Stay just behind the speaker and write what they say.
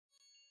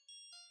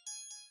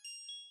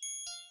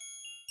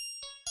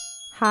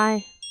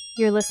Hi,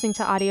 you're listening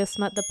to Audio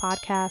Smut the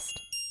podcast.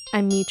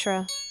 I'm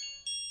Mitra.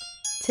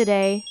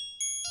 Today,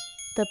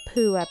 the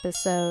poo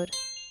episode.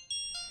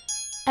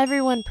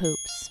 Everyone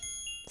poops.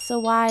 So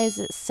why is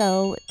it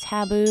so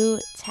taboo?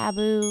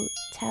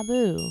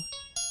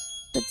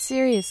 But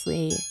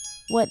seriously,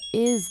 what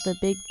is the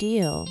big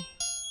deal?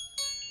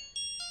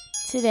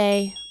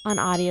 Today, on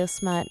Audio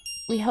Smut,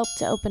 we hope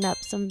to open up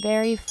some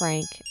very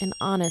frank and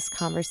honest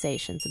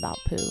conversations about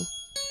poo.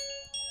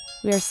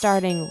 We are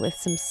starting with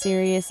some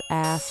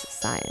serious-ass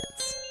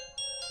science.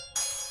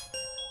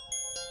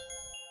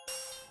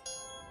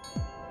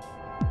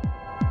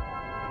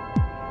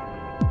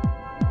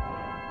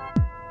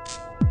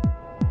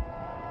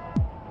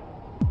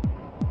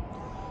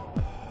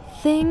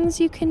 Things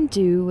you can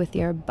do with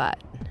your butt.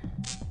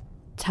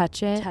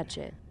 Touch it,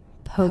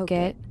 poke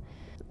it,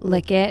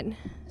 lick it,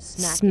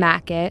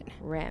 smack it,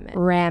 ram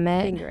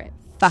it, finger it,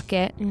 fuck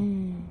it.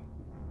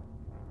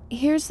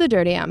 Here's the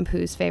Dirty on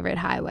Poo's favorite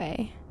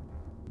highway.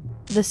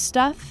 The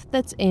stuff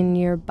that's in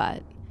your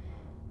butt.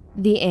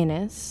 The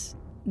anus,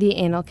 the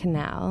anal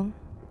canal,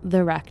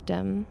 the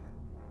rectum,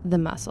 the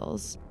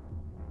muscles.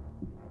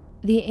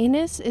 The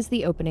anus is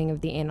the opening of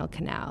the anal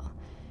canal.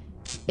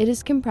 It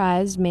is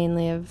comprised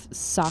mainly of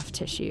soft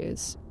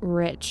tissues,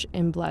 rich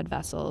in blood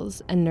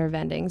vessels and nerve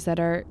endings that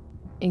are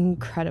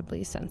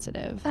incredibly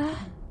sensitive.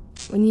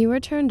 When you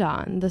are turned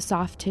on, the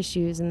soft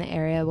tissues in the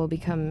area will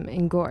become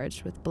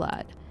engorged with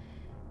blood.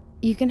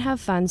 You can have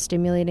fun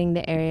stimulating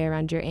the area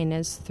around your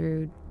anus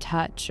through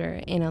touch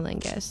or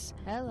analingus.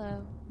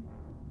 Hello.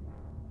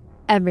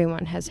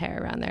 Everyone has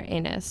hair around their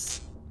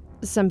anus.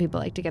 Some people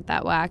like to get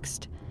that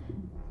waxed.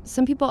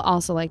 Some people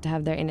also like to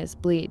have their anus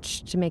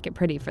bleached to make it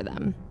pretty for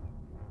them.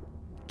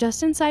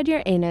 Just inside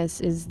your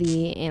anus is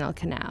the anal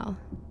canal.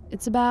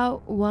 It's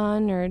about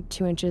 1 or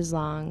 2 inches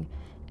long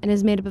and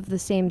is made up of the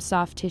same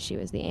soft tissue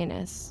as the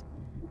anus.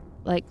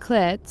 Like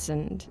clits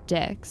and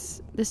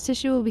dicks, this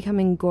tissue will become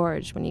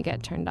engorged when you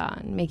get turned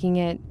on, making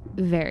it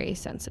very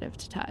sensitive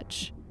to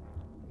touch.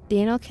 The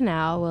anal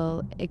canal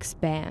will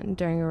expand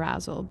during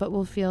arousal, but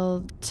will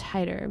feel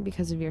tighter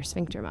because of your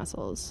sphincter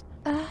muscles.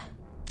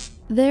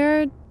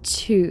 There are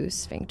 2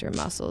 sphincter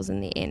muscles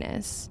in the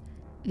anus.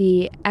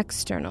 The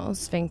external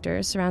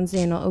sphincter surrounds the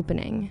anal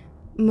opening.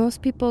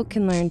 Most people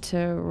can learn to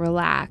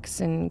relax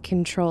and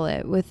control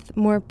it with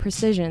more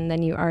precision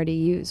than you already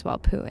use while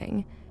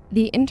pooing.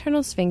 The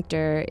internal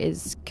sphincter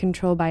is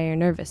controlled by your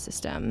nervous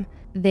system.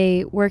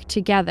 They work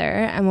together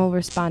and will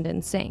respond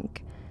in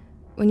sync.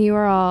 When you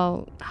are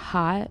all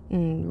hot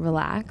and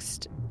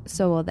relaxed,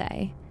 so will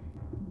they.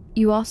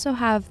 You also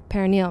have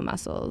perineal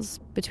muscles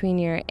between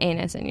your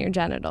anus and your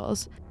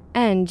genitals,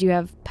 and you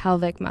have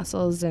pelvic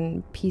muscles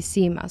and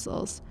PC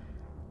muscles.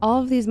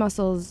 All of these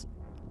muscles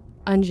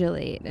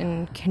undulate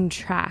and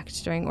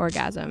contract during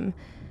orgasm,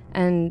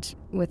 and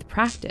with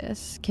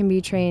practice can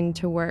be trained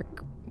to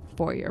work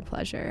for your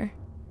pleasure.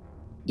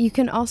 You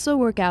can also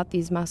work out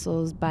these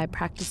muscles by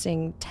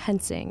practicing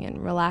tensing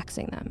and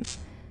relaxing them.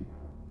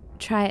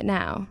 Try it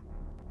now.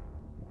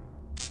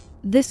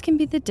 This can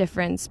be the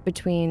difference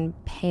between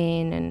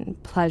pain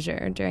and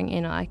pleasure during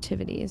anal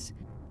activities.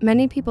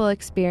 Many people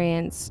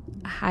experience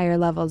higher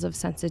levels of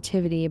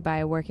sensitivity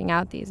by working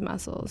out these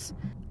muscles,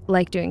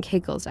 like doing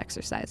Kegels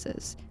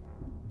exercises.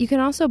 You can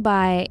also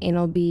buy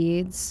anal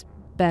beads,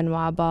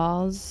 Benoit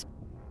balls,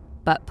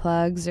 butt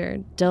plugs, or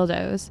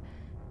dildos,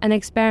 and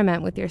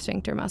experiment with your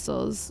sphincter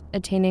muscles,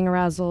 attaining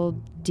arousal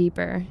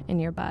deeper in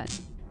your butt.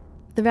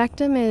 The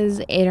rectum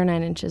is 8 or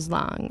 9 inches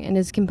long and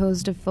is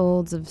composed of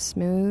folds of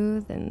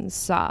smooth and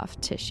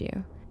soft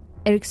tissue.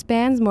 It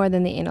expands more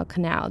than the anal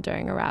canal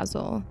during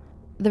arousal.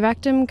 The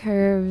rectum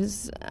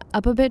curves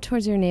up a bit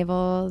towards your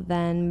navel,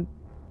 then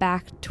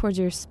back towards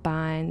your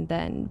spine,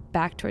 then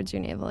back towards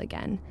your navel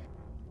again.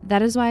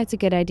 That is why it's a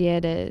good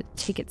idea to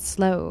take it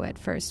slow at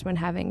first when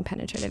having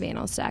penetrative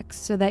anal sex,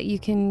 so that you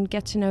can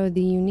get to know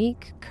the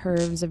unique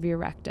curves of your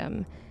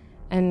rectum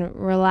and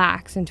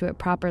relax into it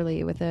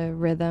properly with a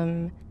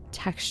rhythm,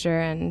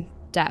 texture, and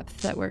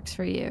depth that works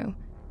for you.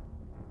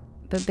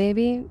 But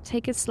baby,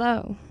 take it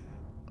slow.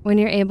 When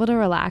you're able to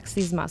relax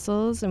these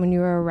muscles and when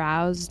you are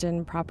aroused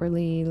and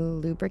properly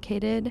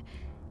lubricated,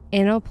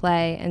 anal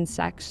play and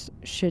sex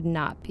should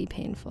not be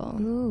painful.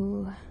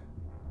 Ooh.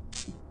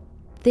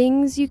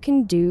 Things you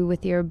can do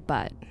with your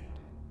butt.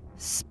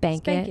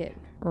 Spank it,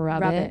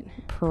 rub it,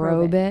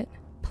 probe it,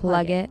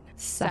 plug it,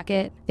 suck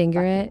it,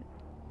 finger it.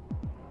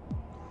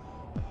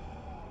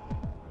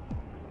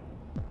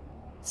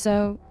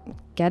 So,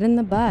 get in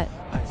the butt.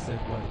 I said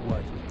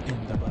what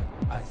in the butt.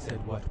 I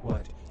said what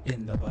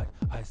in the butt.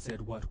 I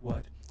said what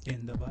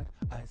in the butt.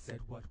 I said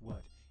what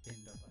in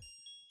the butt.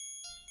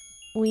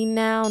 We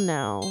now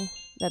know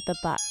that the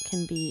butt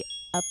can be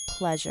a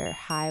pleasure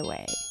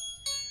highway.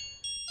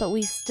 But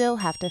we still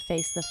have to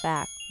face the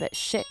fact that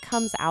shit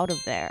comes out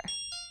of there.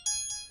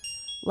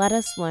 Let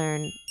us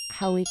learn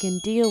how we can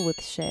deal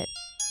with shit,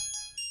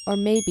 or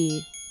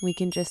maybe we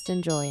can just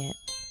enjoy it.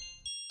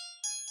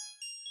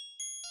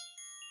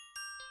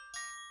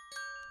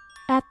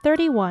 At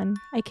 31,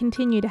 I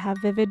continue to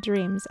have vivid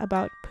dreams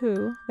about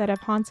poo that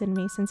have haunted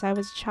me since I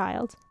was a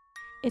child.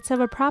 It's of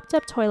a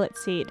propped-up toilet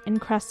seat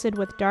encrusted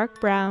with dark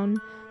brown,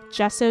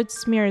 gessoed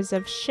smears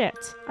of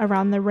shit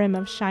around the rim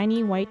of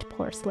shiny white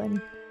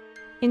porcelain.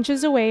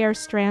 Inches away are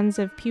strands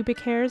of pubic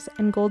hairs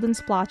and golden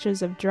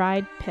splotches of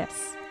dried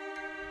piss.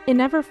 It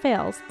never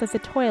fails that the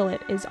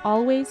toilet is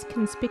always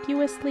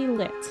conspicuously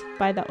lit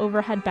by the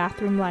overhead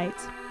bathroom light,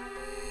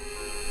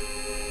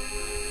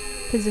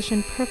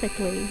 positioned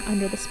perfectly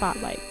under the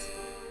spotlight.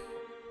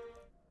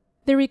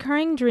 The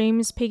recurring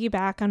dreams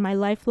piggyback on my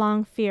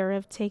lifelong fear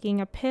of taking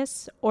a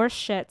piss or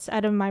shit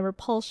out of my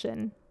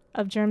repulsion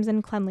of germs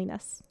and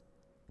cleanliness.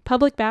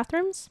 Public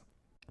bathrooms?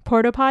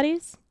 Porta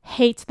potties?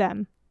 Hate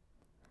them.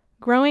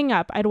 Growing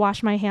up, I'd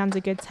wash my hands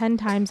a good 10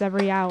 times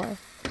every hour.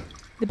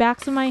 The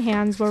backs of my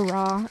hands were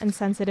raw and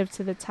sensitive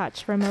to the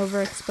touch from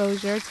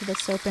overexposure to the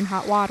soap and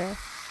hot water.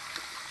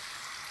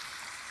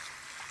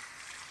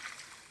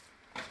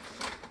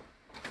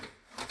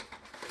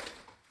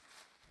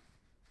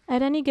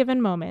 At any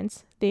given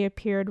moment, they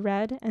appeared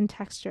red and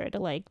textured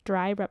like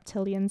dry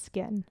reptilian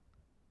skin.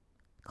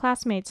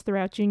 Classmates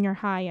throughout junior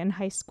high and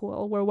high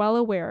school were well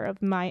aware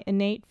of my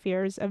innate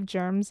fears of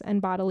germs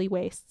and bodily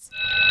wastes.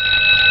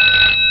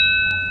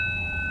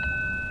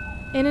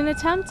 In an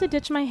attempt to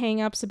ditch my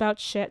hang-ups about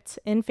shit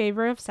in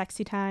favor of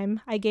sexy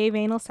time, I gave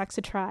anal sex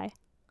a try.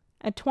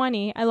 At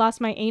 20, I lost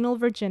my anal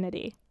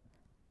virginity.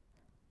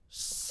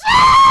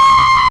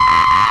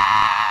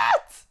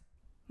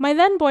 My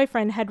then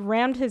boyfriend had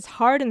rammed his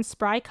hard and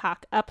spry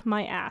cock up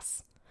my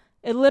ass.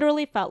 It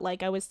literally felt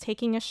like I was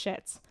taking a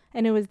shit,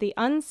 and it was the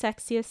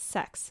unsexiest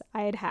sex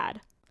I had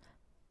had.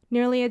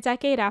 Nearly a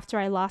decade after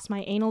I lost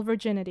my anal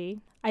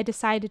virginity, I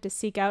decided to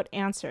seek out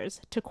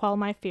answers to quell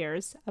my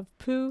fears of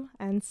poo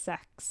and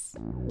sex.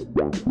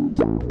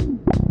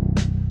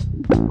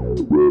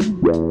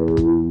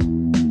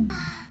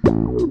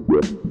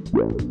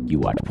 You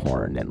watch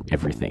porn and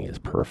everything is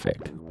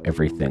perfect.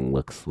 Everything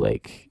looks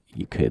like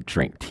you could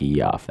drink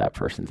tea off that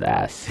person's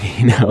ass,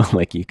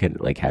 like you could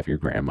have your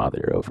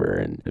grandmother over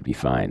and it'd be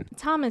fine.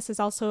 Thomas is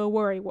also a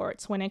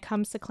worrywart when it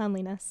comes to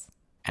cleanliness.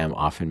 I'm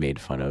often made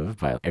fun of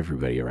by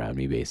everybody around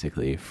me,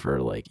 basically, for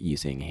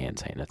using hand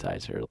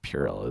sanitizer.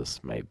 Purell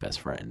is my best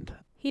friend.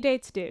 He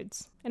dates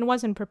dudes and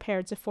wasn't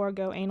prepared to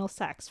forego anal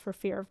sex for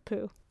fear of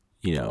poo.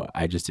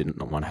 I just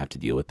didn't want to have to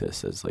deal with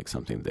this as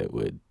something that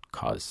would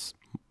cause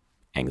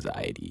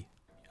anxiety.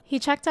 He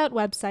checked out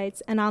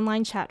websites and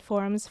online chat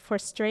forums for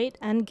straight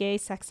and gay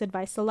sex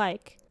advice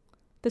alike.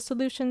 The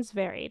solutions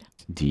varied.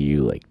 Do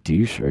you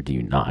douche or do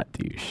you not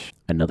douche?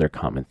 Another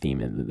common theme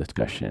in the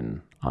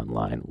discussion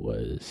online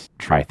was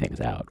try things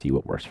out, see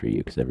what works for you,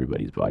 because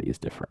everybody's body is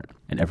different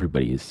and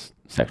everybody's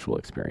sexual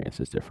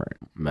experience is different.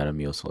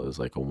 Metamucil is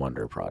a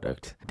wonder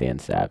product. Dan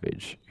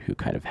Savage, who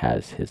kind of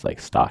has his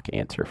stock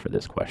answer for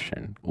this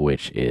question,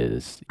 which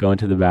is go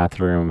into the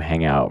bathroom,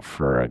 hang out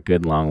for a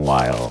good long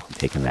while,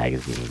 take a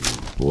magazine,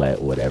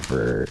 let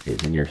whatever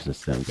is in your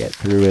system get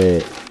through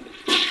it.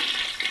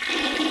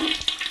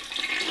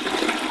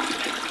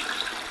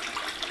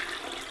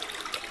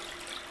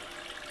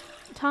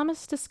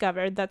 Thomas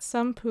discovered that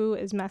some poo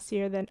is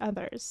messier than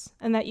others,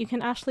 and that you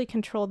can actually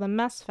control the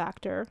mess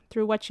factor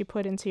through what you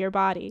put into your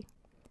body.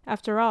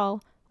 After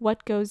all,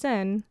 what goes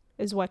in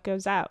is what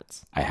goes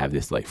out. I have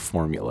this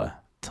formula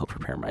to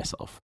prepare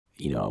myself.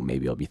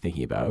 Maybe I'll be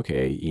thinking about,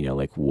 okay,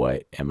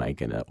 what am I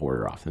going to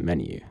order off the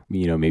menu?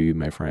 Maybe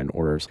my friend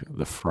orders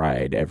the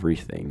fried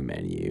everything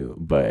menu,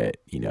 but,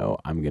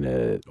 I'm going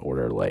to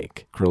order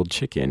grilled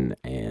chicken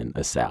and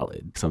a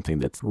salad, something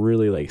that's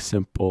really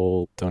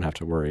simple. Don't have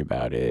to worry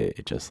about it.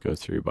 It just goes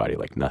through your body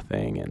like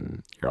nothing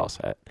and you're all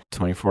set.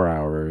 24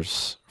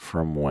 hours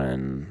from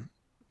when,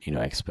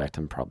 I expect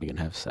I'm probably going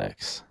to have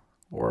sex,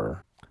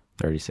 or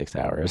 36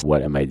 hours.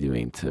 What am I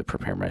doing to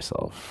prepare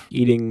myself?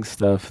 Eating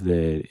stuff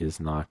that is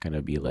not going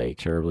to be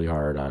terribly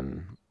hard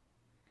on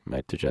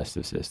my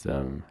digestive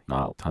system,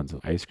 not tons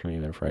of ice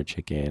cream and fried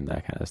chicken,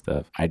 that kind of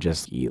stuff. I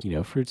just eat,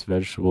 fruits,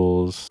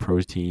 vegetables,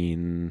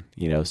 protein,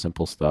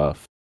 simple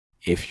stuff.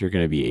 If you're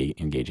going to be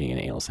engaging in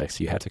anal sex,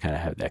 you have to kind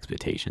of have the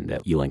expectation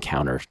that you'll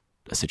encounter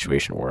a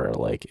situation where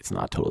it's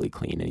not totally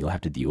clean and you'll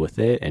have to deal with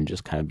it and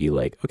just kind of be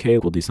okay,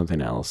 we'll do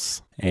something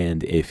else.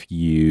 And if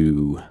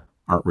you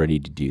aren't ready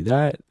to do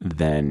that,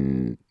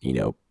 then,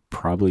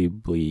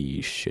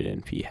 probably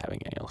shouldn't be having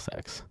anal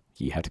sex.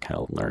 You have to kind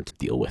of learn to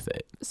deal with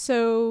it.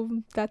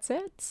 So that's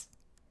it?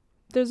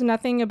 There's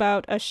nothing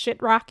about a shit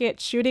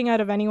rocket shooting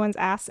out of anyone's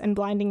ass and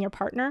blinding your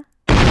partner?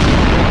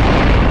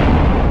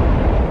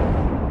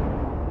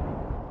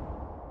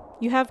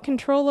 You have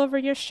control over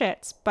your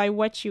shit by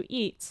what you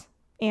eat,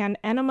 and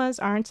enemas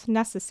aren't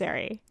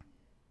necessary.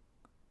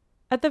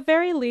 At the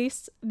very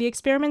least, the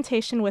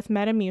experimentation with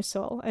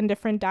Metamucil and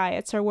different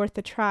diets are worth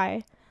a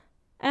try,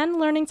 and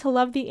learning to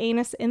love the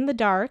anus in the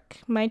dark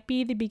might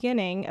be the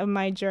beginning of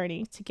my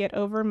journey to get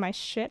over my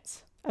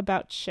shit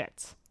about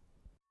shit.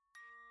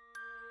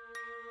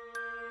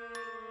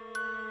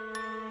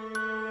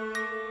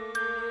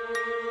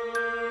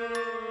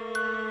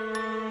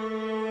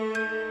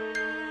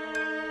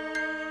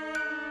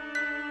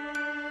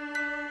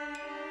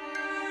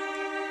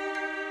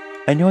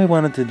 I knew I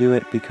wanted to do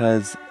it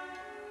because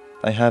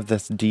I have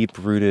this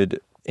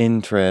deep-rooted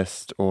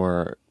interest,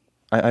 or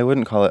I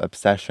wouldn't call it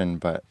obsession,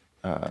 but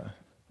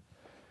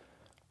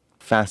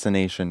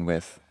fascination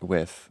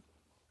with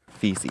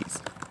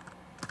feces.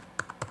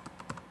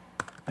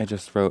 I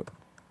just wrote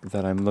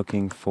that I'm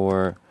looking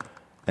for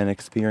an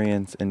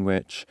experience in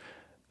which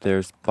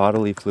there's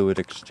bodily fluid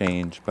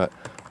exchange, but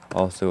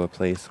also a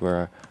place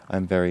where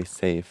I'm very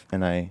safe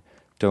and I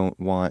don't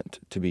want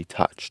to be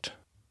touched.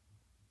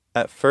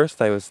 At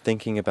first I was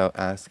thinking about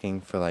asking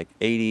for like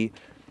 $80,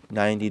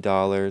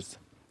 $90,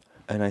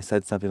 and I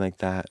said something like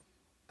that,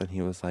 and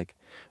he was like,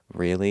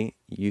 "Really?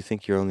 You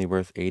think you're only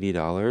worth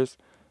 $80?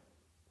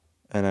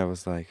 And I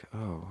was like,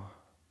 "Oh,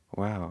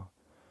 wow.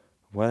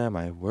 What am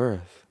I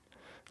worth?"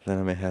 Then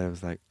in my head I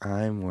was like,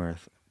 I'm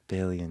worth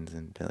billions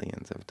and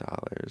billions of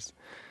dollars.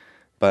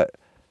 But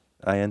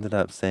I ended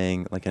up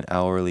saying like an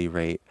hourly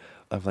rate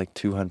of like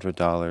 $200,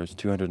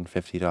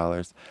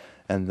 $250.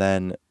 And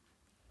then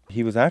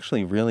he was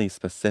actually really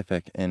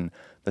specific in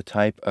the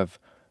type of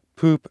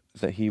poop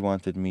that he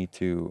wanted me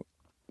to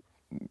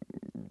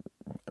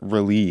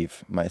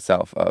relieve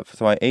myself of.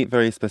 So I ate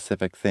very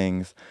specific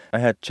things. I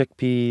had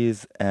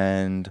chickpeas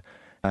and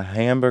a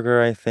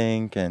hamburger, I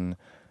think, and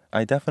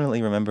I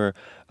definitely remember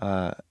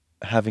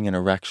having an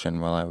erection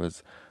while I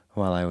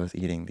was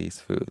eating these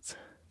foods.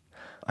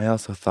 I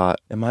also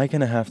thought, am I going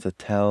to have to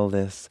tell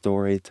this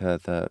story to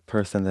the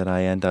person that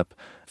I end up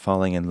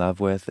falling in love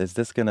with? Is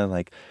this going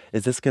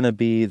to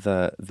be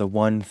the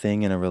one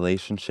thing in a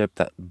relationship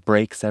that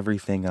breaks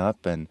everything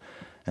up? And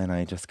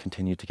I just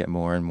continued to get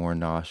more and more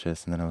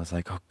nauseous, and then I was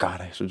like, oh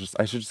God, I should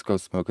just go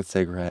smoke a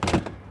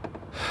cigarette.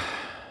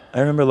 I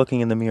remember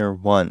looking in the mirror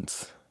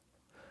once,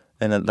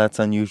 and that's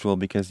unusual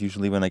because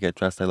usually when I get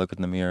dressed I look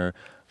in the mirror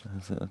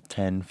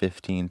 10,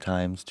 15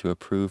 times to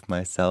approve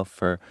myself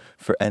for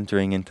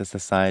entering into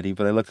society.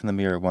 But I looked in the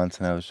mirror once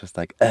and I was just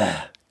like,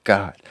 ugh,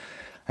 God,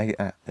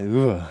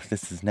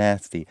 this is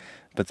nasty.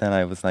 But then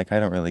I was like, I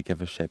don't really give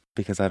a shit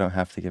because I don't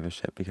have to give a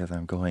shit because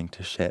I'm going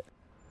to shit.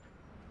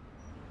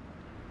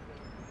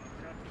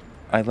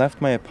 I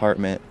left my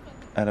apartment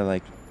at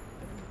like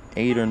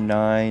 8 or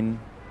 9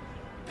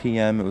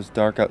 p.m. It was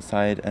dark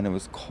outside and it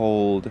was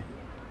cold,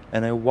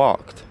 and I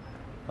walked.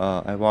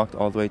 I walked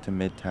all the way to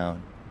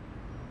Midtown.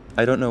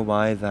 I don't know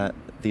why that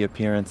the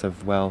appearance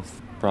of wealth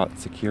brought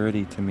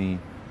security to me,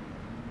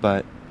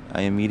 but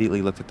I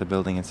immediately looked at the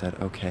building and said,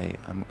 okay,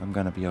 I'm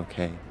gonna be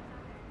okay.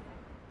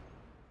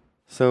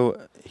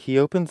 So he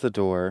opens the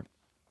door,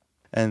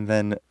 and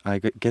then I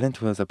get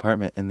into his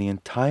apartment, and the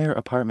entire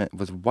apartment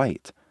was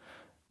white.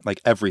 Like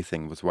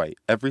everything was white.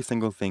 Every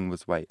single thing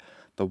was white.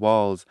 The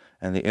walls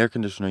and the air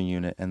conditioner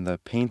unit and the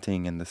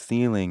painting and the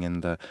ceiling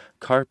and the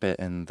carpet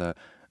and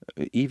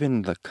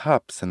even the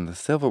cups and the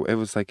silver. It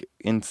was like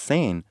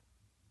insane.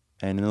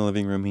 And in the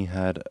living room, he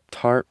had a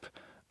tarp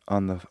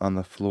on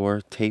the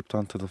floor, taped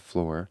onto the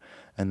floor,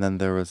 and then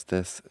there was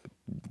this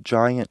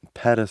giant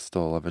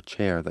pedestal of a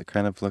chair that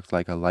kind of looked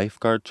like a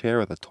lifeguard chair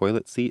with a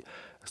toilet seat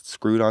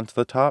screwed onto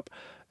the top.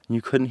 And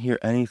you couldn't hear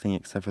anything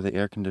except for the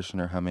air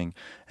conditioner humming,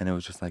 and it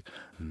was just like...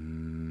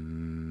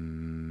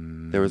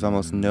 There was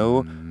almost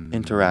no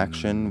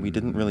interaction. We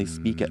didn't really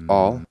speak at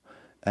all.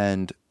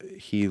 And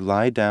he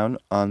lied down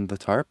on the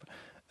tarp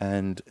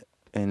and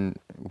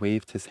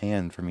waved his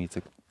hand for me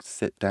to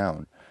sit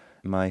down.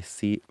 My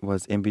seat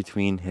was in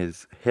between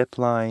his hip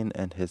line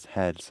and his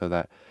head so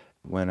that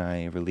when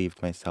I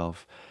relieved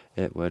myself,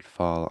 it would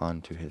fall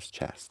onto his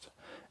chest.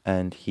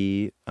 And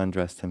he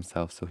undressed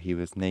himself, so he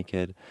was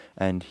naked,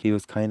 and he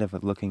was kind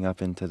of looking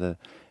up into the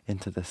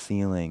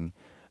ceiling,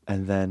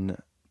 and then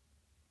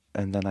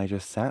I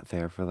just sat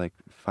there for like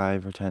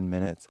 5 or 10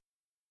 minutes.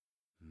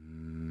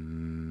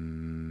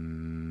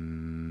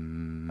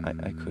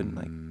 I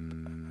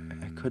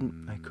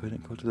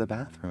couldn't go to the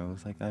bathroom. I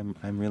was like,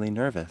 I'm really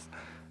nervous.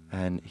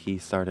 And he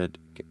started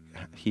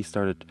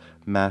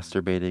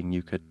masturbating.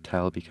 You could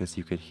tell because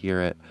you could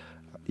hear it.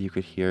 You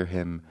could hear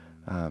him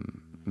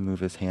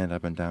move his hand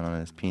up and down on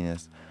his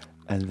penis.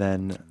 And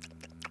then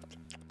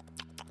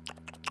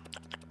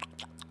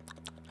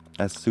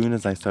as soon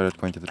as I started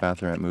going to the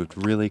bathroom, it moved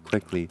really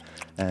quickly,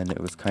 and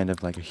it was kind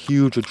of like a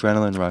huge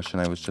adrenaline rush,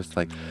 and I was just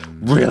like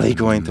really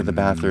going to the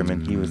bathroom,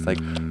 and he was like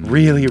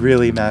really,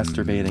 really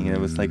masturbating, and it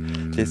was like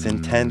this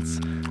intense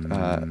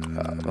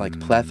like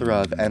plethora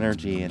of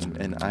energy,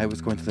 and I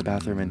was going to the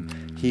bathroom,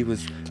 and he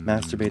was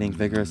masturbating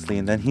vigorously,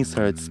 and then he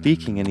started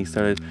speaking, and he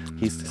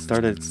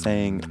started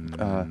saying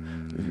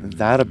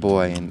that a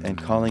boy, and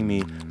calling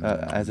me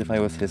as if I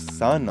was his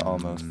son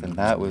almost, and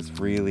that was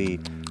really,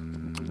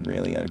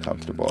 really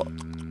uncomfortable.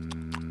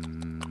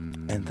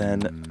 And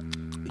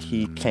then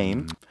he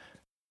came.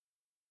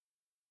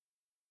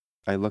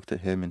 I looked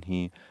at him and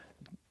he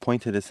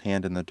pointed his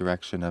hand in the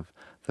direction of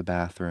the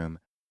bathroom.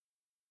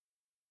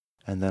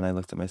 And then I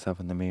looked at myself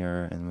in the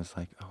mirror and was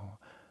like, oh,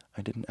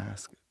 I didn't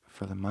ask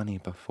for the money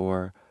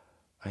before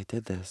I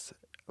did this.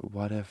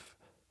 What if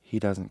he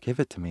doesn't give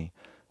it to me?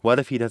 What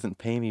if he doesn't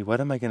pay me? What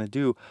am I going to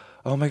do?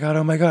 Oh my God,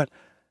 oh my God.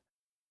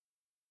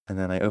 And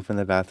then I open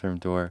the bathroom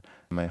door.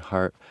 My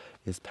heart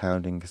is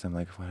pounding because I'm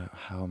like,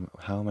 how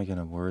am I going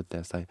to word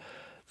this?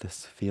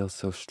 This feels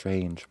so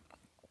strange.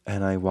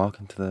 And I walk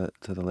into the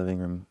living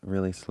room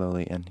really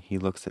slowly, and he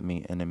looks at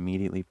me and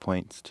immediately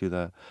points to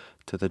the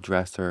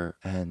dresser,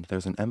 and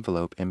there's an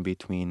envelope in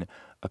between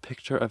a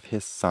picture of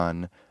his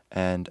son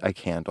and a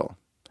candle.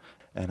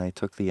 And I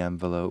took the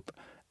envelope,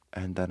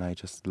 and then I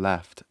just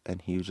left,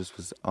 and he just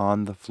was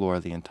on the floor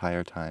the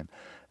entire time.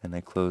 And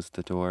I closed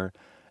the door,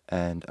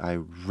 and I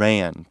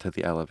ran to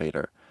the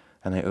elevator,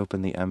 and I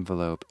opened the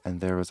envelope, and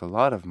there was a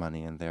lot of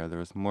money in there. There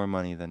was more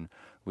money than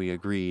we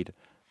agreed.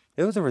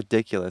 It was a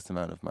ridiculous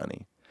amount of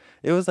money.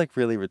 It was like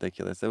really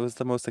ridiculous. It was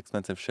the most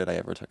expensive shit I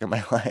ever took in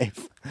my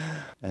life.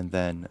 And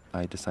then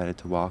I decided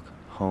to walk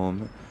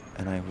home,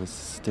 and I was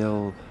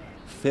still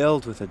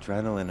filled with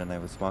adrenaline, and I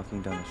was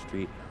walking down the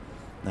street,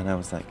 and I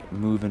was like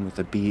moving with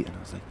the beat, and I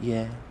was like,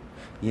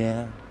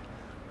 yeah,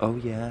 oh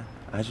yeah,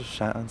 I just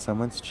shot on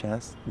someone's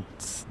chest.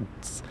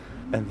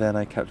 And then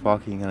I kept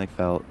walking, and I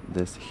felt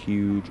this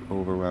huge,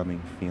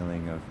 overwhelming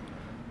feeling of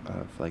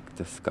like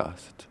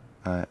disgust.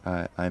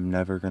 I'm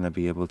never going to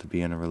be able to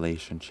be in a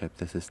relationship.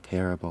 This is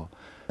terrible.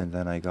 And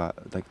then I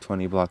got like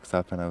 20 blocks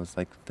up, and I was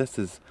like, this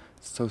is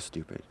so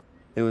stupid.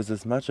 It was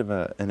as much of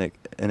an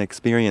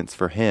experience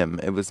for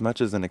him. It was as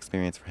much as an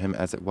experience for him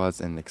as it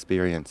was an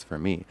experience for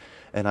me.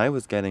 And I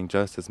was getting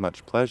just as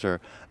much pleasure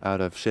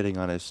out of shitting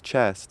on his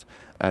chest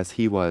as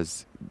he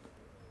was.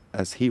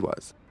 And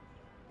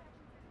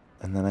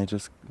then I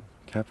just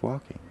kept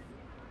walking.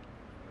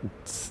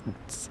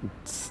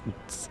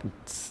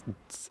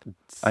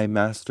 I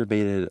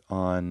masturbated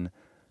on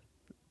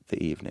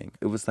the evening.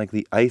 It was like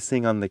the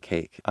icing on the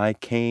cake. I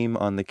came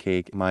on the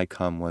cake. My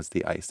cum was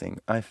the icing.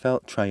 I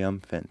felt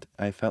triumphant.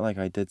 I felt like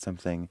I did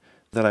something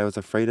that I was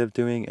afraid of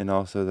doing, and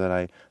also that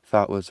I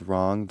thought was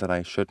wrong, that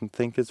I shouldn't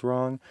think is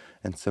wrong.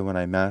 And so when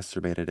I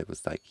masturbated, it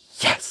was like,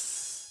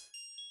 yes!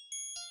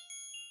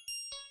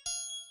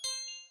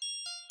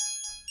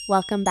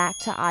 Welcome back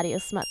to Audio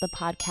Smut, the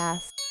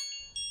podcast.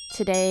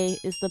 Today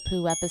is the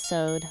poo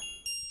episode.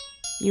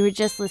 You were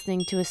just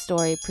listening to a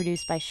story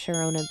produced by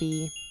Sharona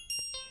B.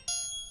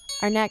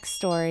 Our next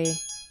story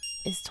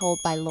is told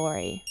by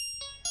Lori.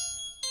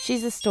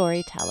 She's a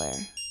storyteller.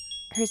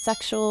 Her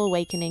sexual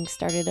awakening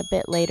started a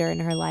bit later in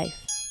her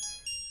life.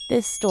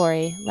 This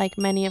story, like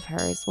many of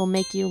hers, will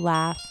make you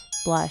laugh,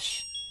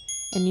 blush,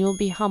 and you will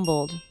be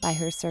humbled by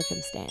her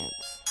circumstance.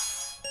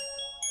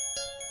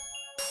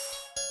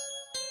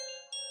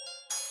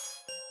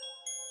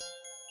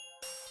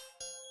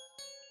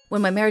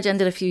 When my marriage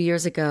ended a few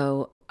years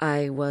ago,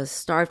 I was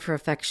starved for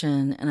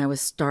affection, and I was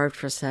starved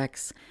for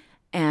sex.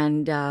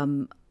 And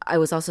I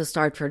was also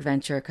starved for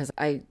adventure because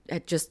I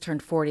had just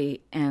turned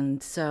 40.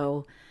 And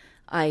so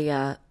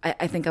I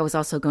think I was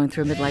also going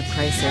through a midlife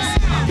crisis.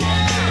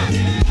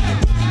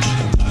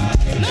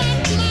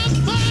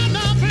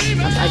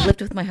 I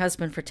lived with my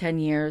husband for 10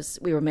 years.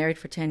 We were married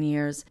for 10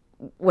 years.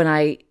 When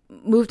I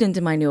moved into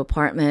my new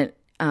apartment,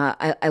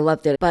 I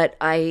loved it. But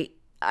I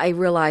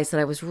realized that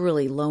I was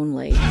really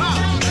lonely.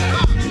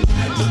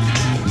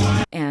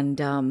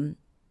 And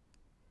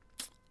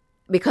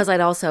because I'd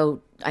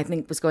also, I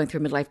think, was going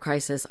through a midlife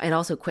crisis, I'd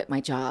also quit my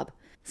job.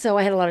 So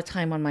I had a lot of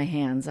time on my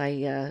hands.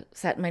 I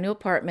sat in my new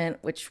apartment,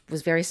 which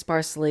was very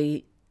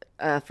sparsely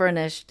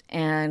furnished.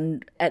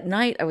 And at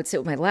night, I would sit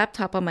with my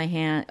laptop on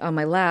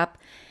my lap,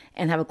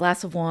 and have a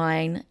glass of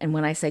wine. And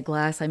when I say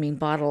glass, I mean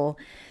bottle.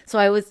 So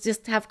I would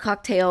just have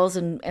cocktails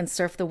and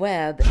surf the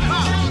web.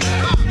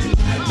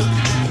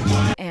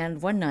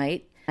 And one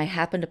night, I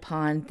happened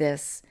upon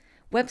this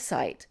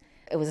website.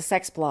 It was a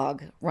sex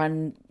blog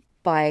run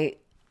by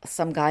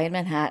some guy in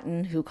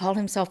Manhattan who called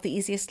himself the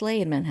easiest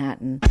lay in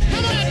Manhattan.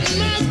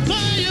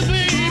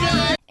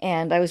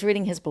 And I was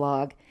reading his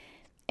blog,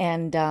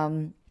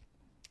 and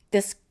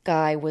this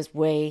guy was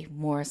way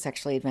more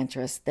sexually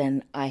adventurous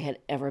than I had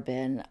ever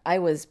been. I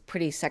was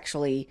pretty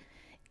sexually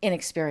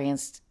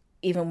inexperienced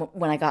even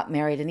when I got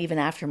married, and even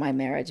after my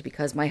marriage,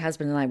 because my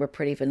husband and I were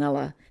pretty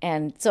vanilla.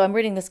 And so I'm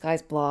reading this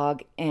guy's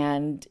blog,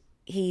 and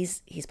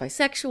he's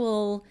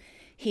bisexual.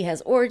 He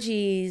has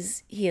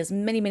orgies. He has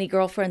many, many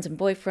girlfriends and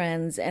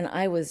boyfriends. And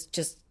I was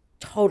just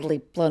totally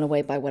blown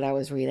away by what I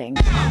was reading.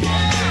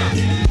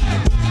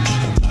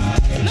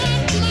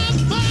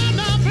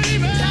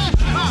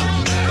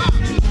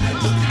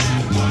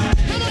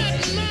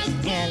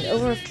 And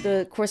over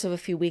the course of a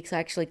few weeks, I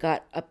actually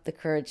got up the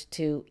courage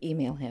to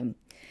email him.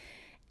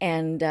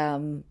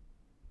 And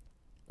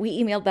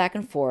we emailed back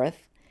and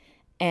forth.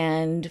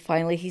 And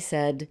finally he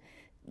said,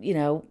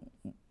 do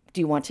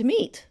you want to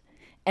meet?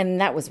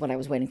 And that was what I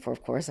was waiting for,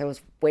 of course. I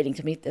was waiting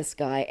to meet this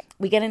guy.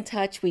 We get in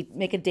touch. We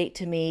make a date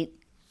to meet.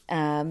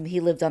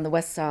 He lived on the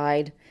west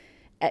side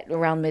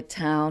around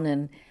Midtown.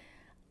 And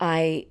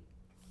I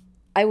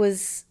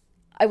was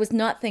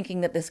not thinking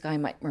that this guy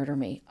might murder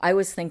me. I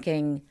was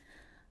thinking,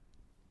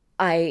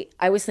 I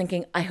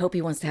hope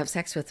he wants to have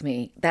sex with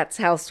me. That's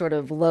how sort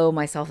of low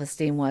my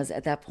self-esteem was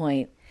at that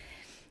point.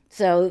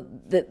 So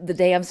the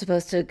day I'm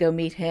supposed to go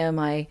meet him,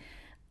 I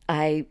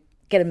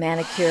get a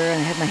manicure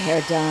and I have my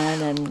hair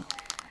done, and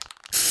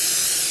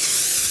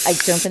I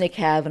jump in a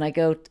cab and I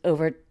go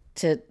over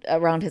to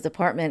around his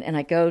apartment, and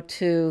I go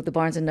to the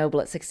Barnes &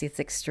 Noble at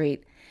 66th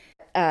Street.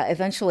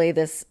 Eventually,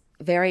 this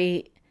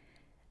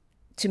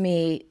to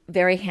me,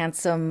 very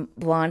handsome,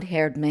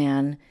 blonde-haired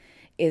man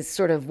is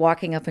sort of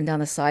walking up and down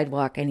the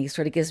sidewalk, and he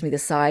sort of gives me the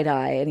side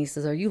eye, and he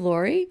says, "Are you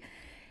Lori?"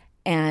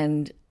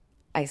 And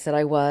I said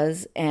I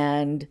was,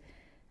 and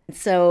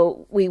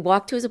so we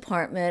walk to his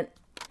apartment,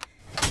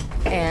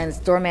 and it's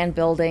doorman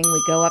building.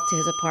 We go up to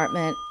his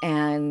apartment,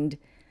 and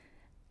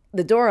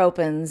the door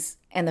opens,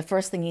 and the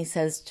first thing he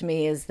says to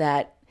me is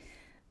that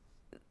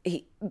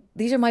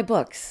these are my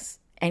books.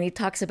 And he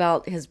talks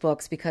about his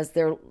books because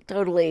they're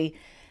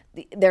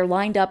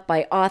lined up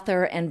by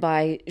author and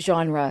by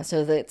genre.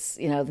 So that's,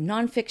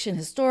 nonfiction,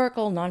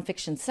 historical,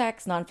 nonfiction,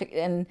 sex, nonfiction.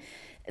 And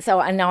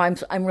so now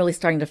I'm really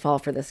starting to fall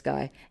for this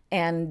guy.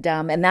 And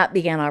that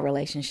began our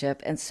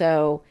relationship. And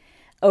so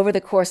over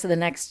the course of the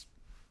next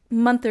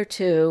month or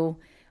two,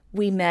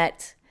 we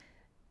met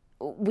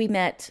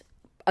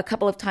a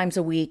couple of times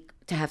a week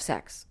to have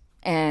sex.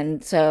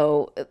 And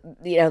so,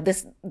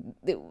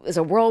 it was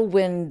a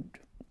whirlwind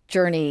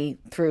journey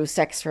through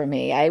sex for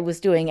me. I was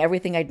doing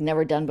everything I'd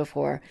never done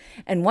before.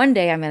 And one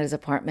day I'm at his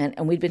apartment,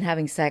 and we'd been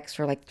having sex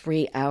for like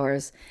 3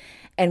 hours.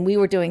 And we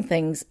were doing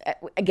things,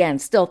 again,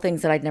 still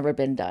things that I'd never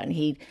been done.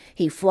 He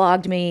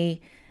flogged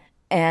me,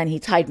 and he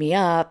tied me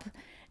up.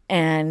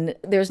 And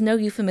there's no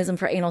euphemism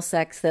for anal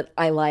sex that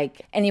I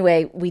like.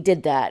 Anyway, we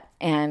did that.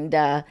 And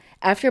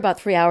after about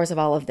 3 hours of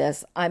all of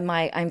this,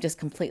 I'm just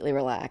completely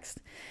relaxed.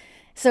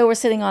 So we're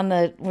sitting on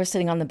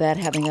the bed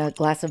having a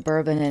glass of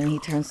bourbon, and he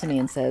turns to me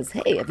and says,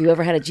 "Hey, have you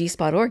ever had a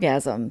G-spot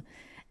orgasm?"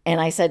 And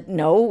I said,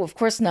 "No, of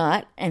course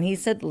not." And he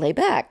said, "Lay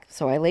back."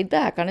 So I laid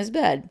back on his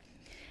bed,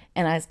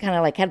 and I was kind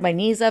of like had my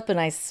knees up, and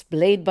I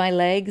splayed my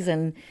legs,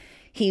 and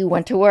he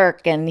went to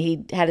work, and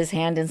he had his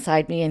hand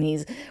inside me, and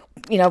he's,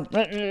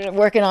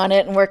 working on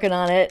it.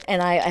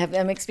 And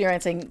I'm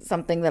experiencing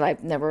something that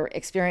I've never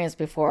experienced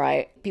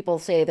before. People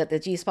say that the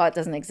G-spot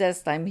doesn't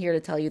exist. I'm here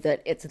to tell you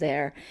that it's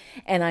there.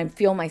 And I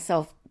feel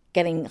myself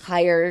getting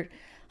higher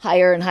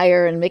and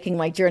higher and making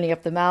my journey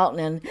up the mountain.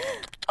 And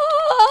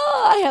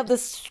I have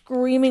this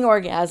screaming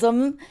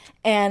orgasm,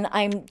 and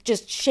I'm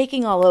just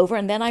shaking all over.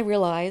 And then I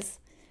realize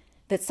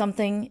that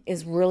something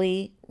is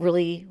really,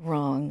 really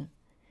wrong.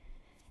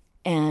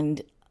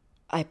 And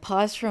I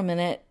paused for a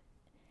minute,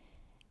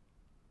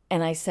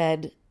 and I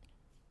said,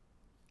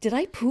 "Did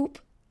I poop?"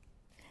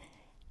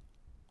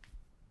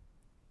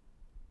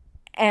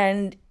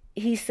 And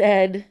he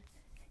said,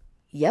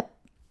 "Yep."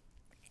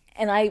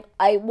 And I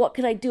what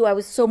could I do? I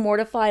was so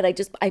mortified.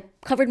 I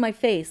covered my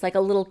face like a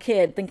little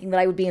kid, thinking that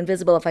I would be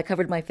invisible if I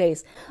covered my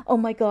face. "Oh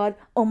my God,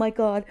 oh my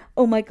God,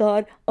 oh my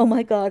God, oh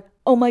my God,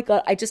 oh my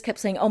God." I just kept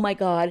saying, "Oh my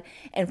God."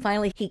 And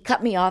finally he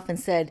cut me off and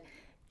said,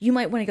 "You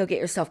might want to go get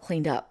yourself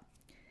cleaned up."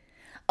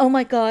 Oh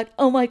my God,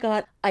 oh my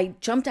God. I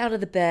jumped out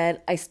of the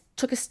bed. I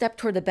took a step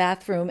toward the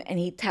bathroom, and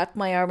he tapped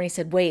my arm and he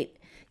said, "Wait,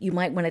 you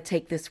might want to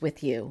take this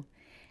with you."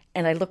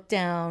 And I looked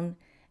down,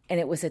 and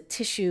it was a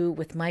tissue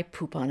with my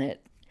poop on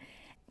it.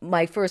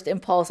 My first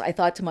impulse, I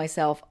thought to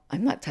myself,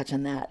 "I'm not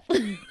touching that."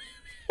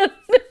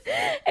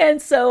 And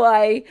so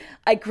I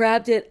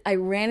grabbed it. I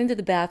ran into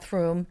the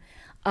bathroom.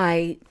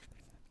 I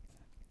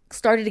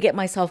started to get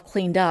myself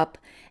cleaned up.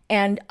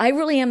 And I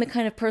really am the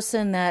kind of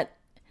person that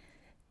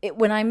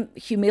when I'm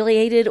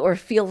humiliated or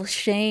feel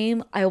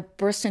shame, I'll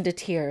burst into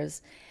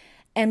tears.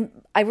 And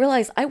I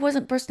realized I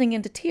wasn't bursting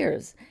into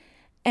tears.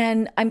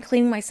 And I'm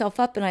cleaning myself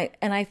up, and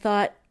I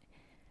thought,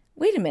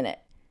 wait a minute.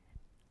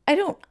 I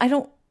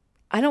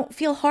don't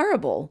feel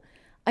horrible.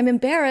 I'm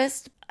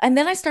embarrassed. And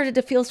then I started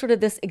to feel sort of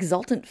this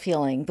exultant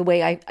feeling, the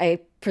way I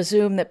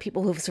presume that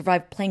people who've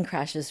survived plane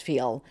crashes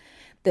feel,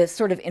 this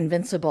sort of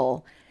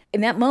invincible.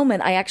 In that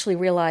moment, I actually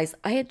realized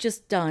I had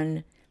just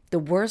done the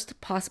worst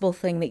possible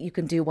thing that you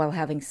can do while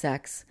having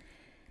sex.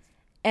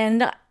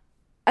 And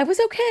I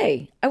was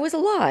okay. I was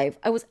alive.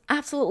 I was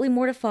absolutely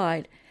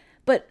mortified,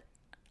 but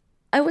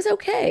I was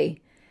okay.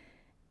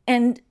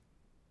 And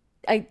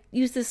I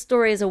use this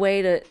story as a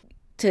way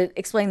to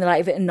explain that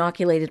I've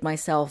inoculated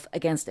myself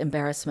against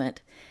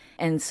embarrassment.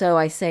 And so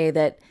I say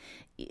that,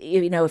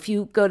 if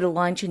you go to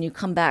lunch and you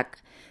come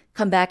back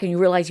and you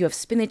realize you have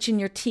spinach in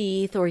your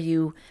teeth, or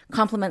you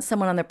compliment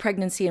someone on their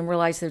pregnancy and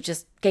realize they've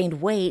just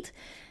gained weight,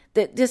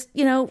 that just,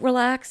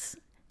 relax,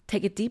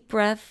 take a deep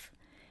breath,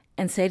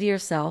 and say to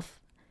yourself,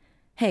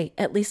 "Hey,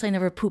 at least I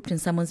never pooped in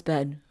someone's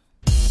bed."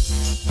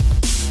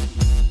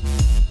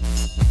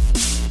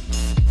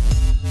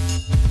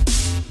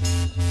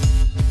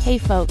 Hey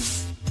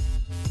folks,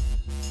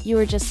 you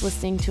were just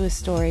listening to a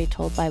story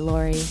told by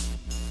Lori.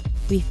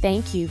 We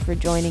thank you for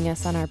joining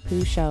us on our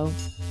Poo Show.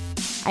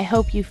 I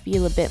hope you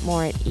feel a bit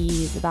more at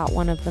ease about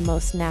one of the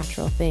most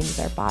natural things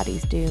our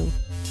bodies do.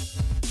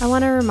 I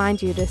want to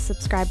remind you to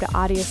subscribe to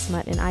Audio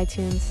Smut in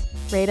iTunes,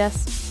 rate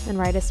us, and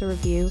write us a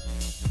review.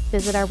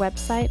 Visit our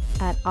website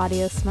at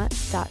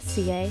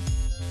audiosmut.ca.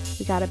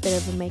 We got a bit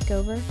of a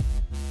makeover.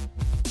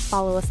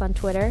 Follow us on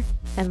Twitter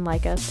and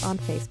like us on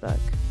Facebook.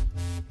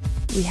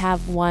 We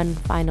have one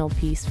final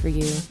piece for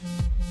you.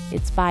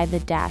 It's by the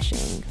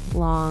dashing,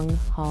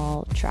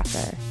 long-haul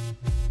trucker.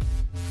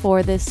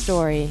 For this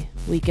story,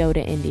 we go to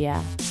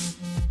India.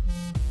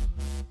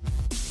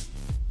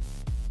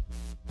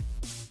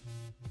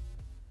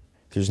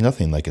 There's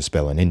nothing like a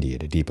spell in India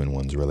to deepen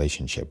one's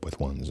relationship with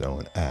one's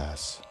own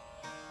ass.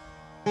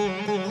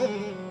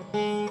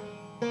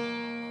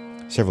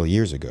 Several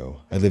years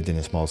ago, I lived in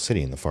a small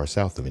city in the far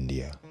south of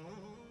India.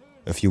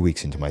 A few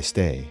weeks into my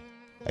stay,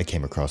 I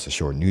came across a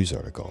short news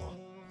article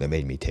that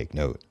made me take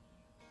note.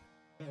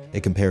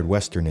 It compared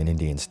Western and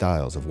Indian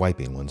styles of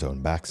wiping one's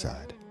own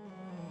backside.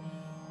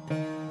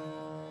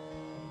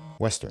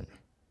 Western,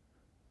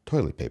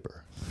 toilet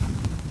paper,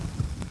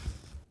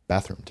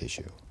 bathroom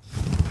tissue,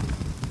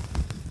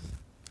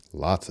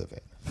 lots of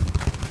it.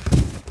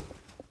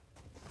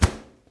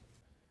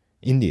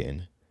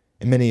 Indian,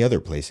 and many other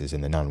places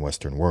in the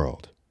non-Western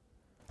world,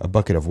 a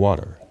bucket of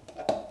water,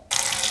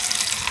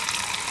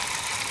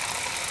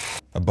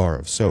 a bar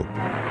of soap,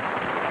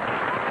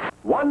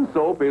 one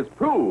soap is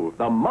proved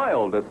the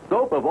mildest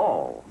soap of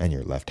all, and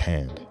your left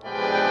hand.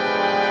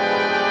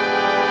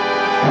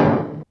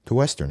 To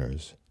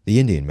Westerners, the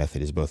Indian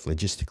method is both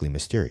logistically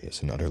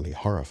mysterious and utterly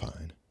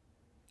horrifying.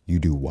 You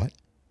do what?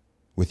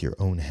 With your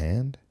own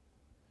hand?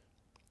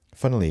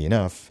 Funnily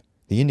enough,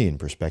 the Indian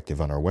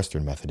perspective on our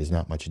Western method is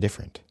not much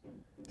different.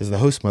 As the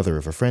host mother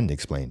of a friend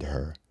explained to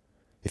her,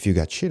 if you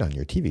got shit on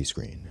your TV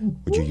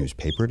screen, would you use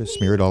paper to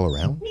smear it all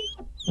around?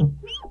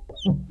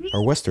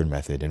 Our Western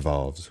method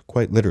involves,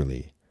 quite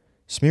literally,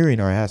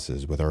 smearing our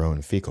asses with our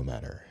own fecal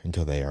matter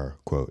until they are,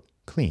 quote,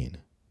 clean.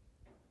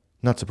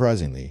 Not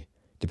surprisingly,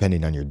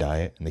 depending on your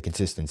diet and the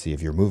consistency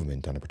of your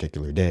movement on a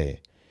particular day,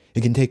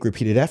 it can take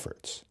repeated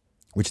efforts,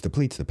 which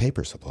depletes the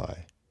paper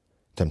supply.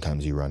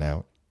 Sometimes you run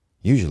out,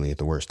 usually at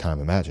the worst time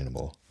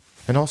imaginable,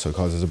 and also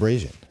causes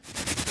abrasion.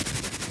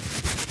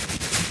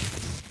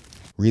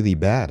 Really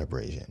bad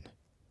abrasion,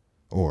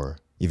 or,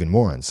 even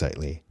more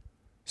unsightly,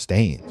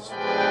 stains.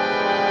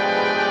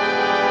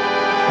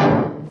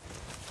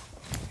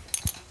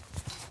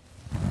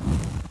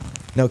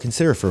 Now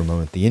consider for a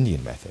moment the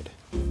Indian method.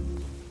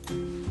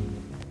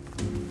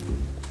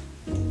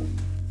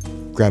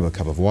 Grab a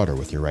cup of water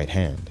with your right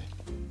hand.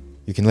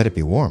 You can let it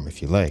be warm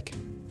if you like.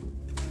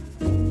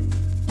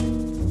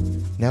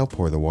 Now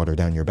pour the water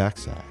down your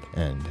backside,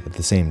 and, at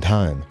the same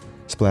time,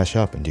 splash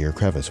up into your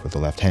crevice with the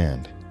left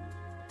hand.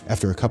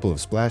 After a couple of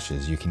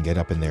splashes, you can get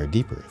up in there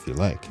deeper if you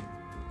like.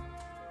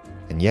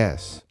 And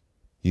yes,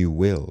 you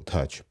will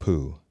touch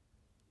poo.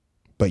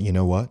 But you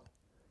know what?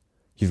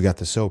 You've got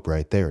the soap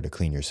right there to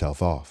clean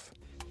yourself off.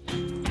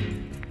 And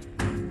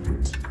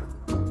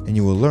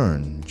you will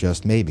learn,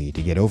 just maybe,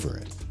 to get over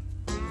it.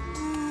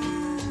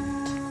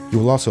 You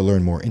will also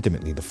learn more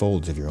intimately the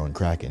folds of your own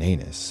crack and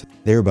anus,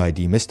 thereby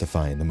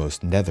demystifying the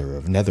most nether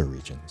of nether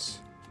regions.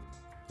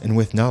 And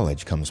with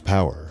knowledge comes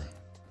power,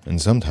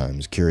 and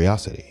sometimes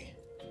curiosity.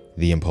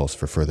 The impulse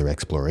for further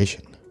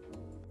exploration.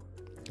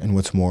 And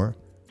what's more,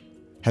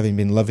 having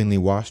been lovingly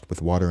washed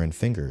with water and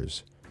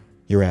fingers,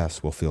 your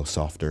ass will feel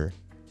softer,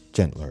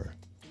 gentler,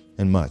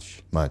 and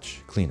much,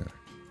 much cleaner.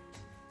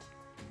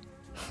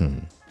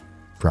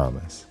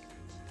 Promise.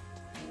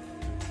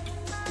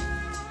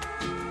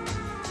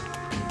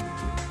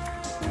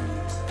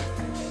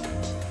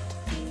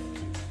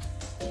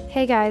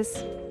 Hey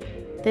guys,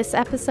 this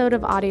episode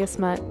of Audio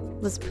Smut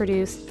was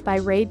produced by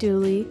Ray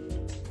Dooley,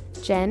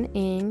 Jen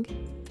Ng,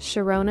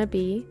 Sharona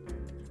B.,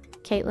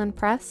 Caitlin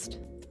Prest,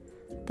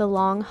 The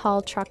Long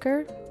Haul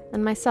Trucker,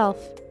 and myself,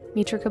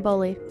 Mitra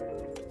Kaboli.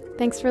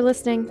 Thanks for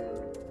listening.